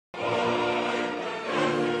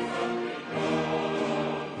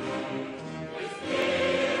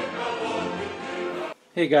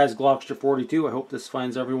Hey guys, Globster42. I hope this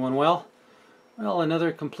finds everyone well. Well,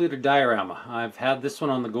 another completed diorama. I've had this one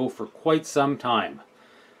on the go for quite some time.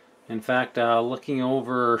 In fact, looking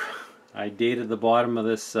over, I dated the bottom of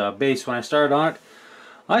this base when I started on it.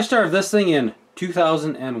 I started this thing in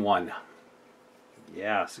 2001.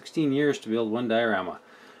 Yeah, 16 years to build one diorama.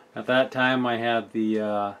 At that time I had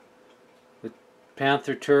the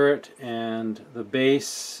Panther turret and the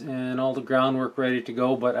base and all the groundwork ready to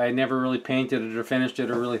go, but I never really painted it or finished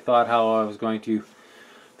it or really thought how I was going to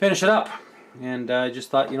finish it up. And I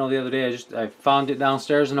just thought, the other day I found it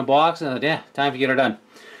downstairs in a box and I thought, yeah, time to get it done.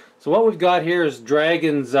 So what we've got here is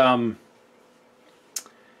Dragon's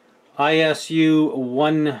ISU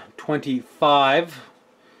 125.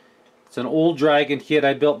 It's an old Dragon kit.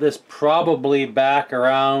 I built this probably back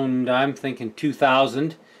around, I'm thinking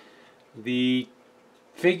 2000. The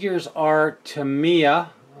figures are Tamiya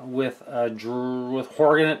with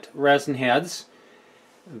Horgonet resin heads.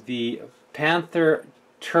 The Panther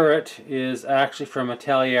turret is actually from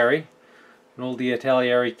Atelieri, an old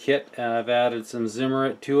Atelieri kit. I've added some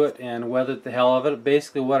Zimmerit to it and weathered the hell of it.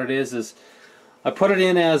 Basically what it is I put it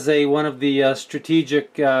in as one of the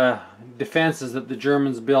strategic defenses that the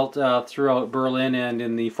Germans built throughout Berlin and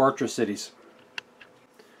in the fortress cities.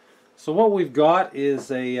 So what we've got is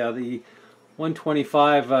the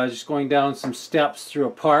 125 just going down some steps through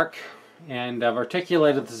a park, and I've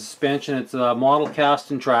articulated the suspension. It's a model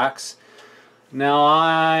cast in tracks. Now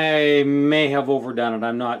I may have overdone it.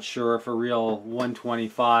 I'm not sure if a real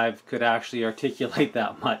 125 could actually articulate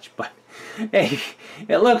that much, but hey,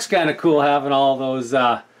 it looks kind of cool having all those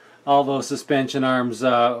suspension arms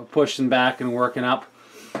pushing back and working up.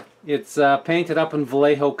 It's painted up in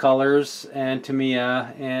Vallejo colors and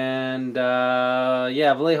Tamiya, and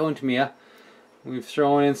yeah, Vallejo and Tamiya. We've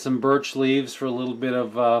thrown in some birch leaves for a little bit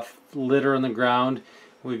of litter on the ground.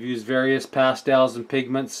 We've used various pastels and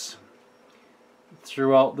pigments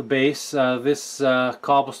throughout the base. This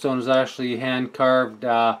cobblestone is actually hand carved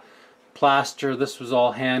plaster. This was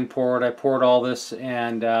all hand poured. I poured all this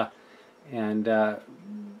and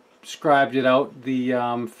scribed it out.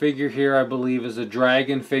 The figure here, I believe, is a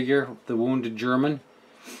dragon figure, the wounded German.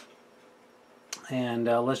 And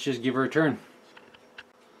let's just give her a turn.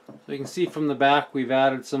 So you can see from the back we've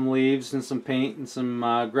added some leaves and some paint and some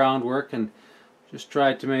groundwork, and just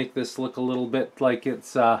tried to make this look a little bit like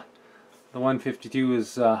it's the 152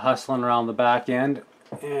 is hustling around the back end.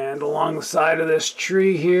 And along the side of this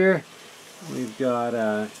tree here we've got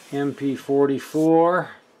a MP44.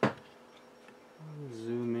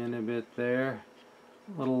 Zoom in a bit there.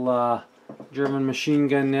 Little German machine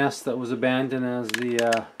gun nest that was abandoned as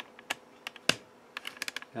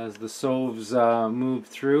the Sovs moved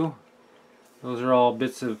through. Those are all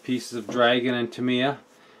bits of pieces of Dragon and Tamiya.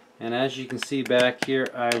 And as you can see back here,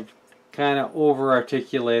 I've kind of over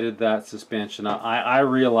articulated that suspension. I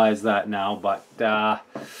realize that now, but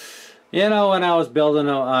you know, when I was building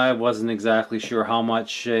it, I wasn't exactly sure how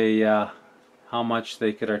much they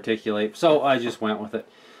could articulate, so I just went with it.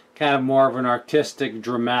 Kind of more of an artistic,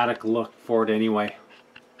 dramatic look for it anyway.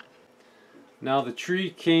 Now the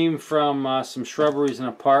tree came from some shrubberies in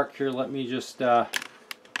a park here. Let me just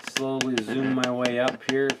slowly zoom my way up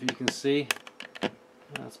here, if you can see.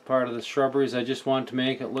 That's part of the shrubberies. I just wanted to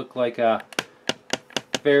make it look like a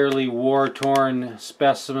fairly war-torn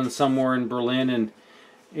specimen somewhere in Berlin in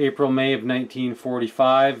April, May of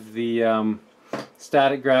 1945. The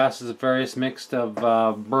static grass is a various mix of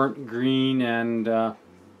burnt green and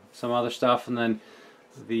some other stuff, and then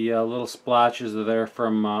the little splotches are there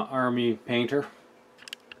from Army Painter.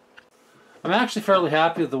 I'm actually fairly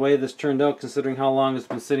happy with the way this turned out, considering how long it's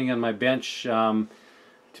been sitting on my bench to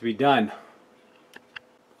be done.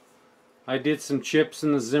 I did some chips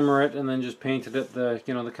in the Zimmerit and then just painted it the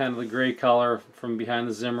kind of the gray color from behind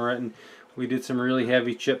the Zimmerit, and we did some really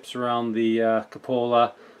heavy chips around the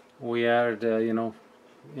cupola. We added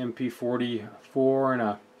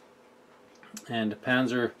MP44 and a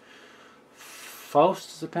Panzer Faust.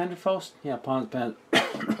 Is it Panzerfaust? Yeah, the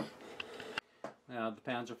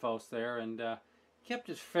Panzerfaust there, and kept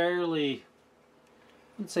it fairly, I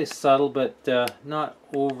wouldn't say subtle, but not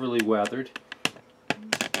overly weathered.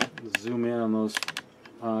 Zoom in on those.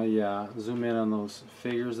 Yeah, zoom in on those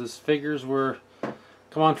figures. These figures were.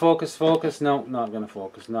 Come on, focus, focus. No, not gonna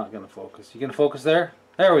focus. Not gonna focus. You gonna focus there?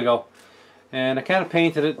 There we go. And I kind of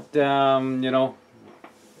painted it, kind of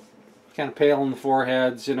pale in the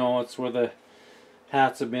foreheads. It's where the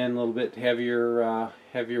hats have been a little bit heavier,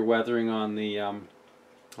 heavier weathering on the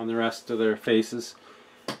rest of their faces.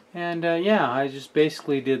 And yeah, I just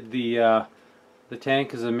basically did the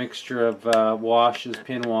tank is a mixture of washes,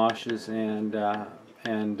 pin washes, and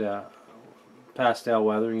pastel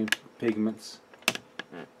weathering and pigments.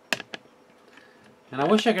 And I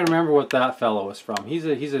wish I could remember what that fellow was from. He's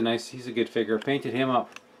a good figure. I painted him up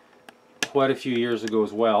quite a few years ago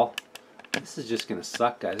as well. This is just gonna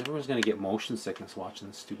suck, guys. Everyone's gonna get motion sickness watching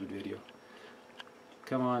this stupid video.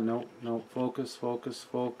 Come on, no, focus, focus,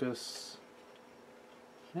 focus.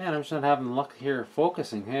 Man, I'm just not having luck here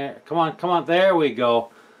focusing. Here, come on, there we go.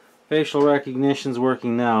 Facial recognition's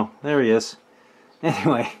working now. There he is.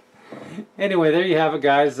 Anyway, there you have it,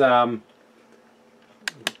 guys.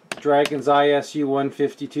 Dragons ISU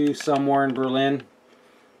 152, somewhere in Berlin,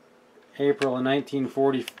 April of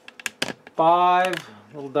 1945.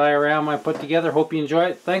 Little diorama I put together. Hope you enjoy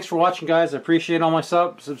it. Thanks for watching, guys. I appreciate all my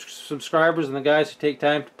subscribers and the guys who take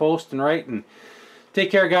time to post and write. And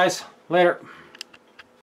take care, guys. Later.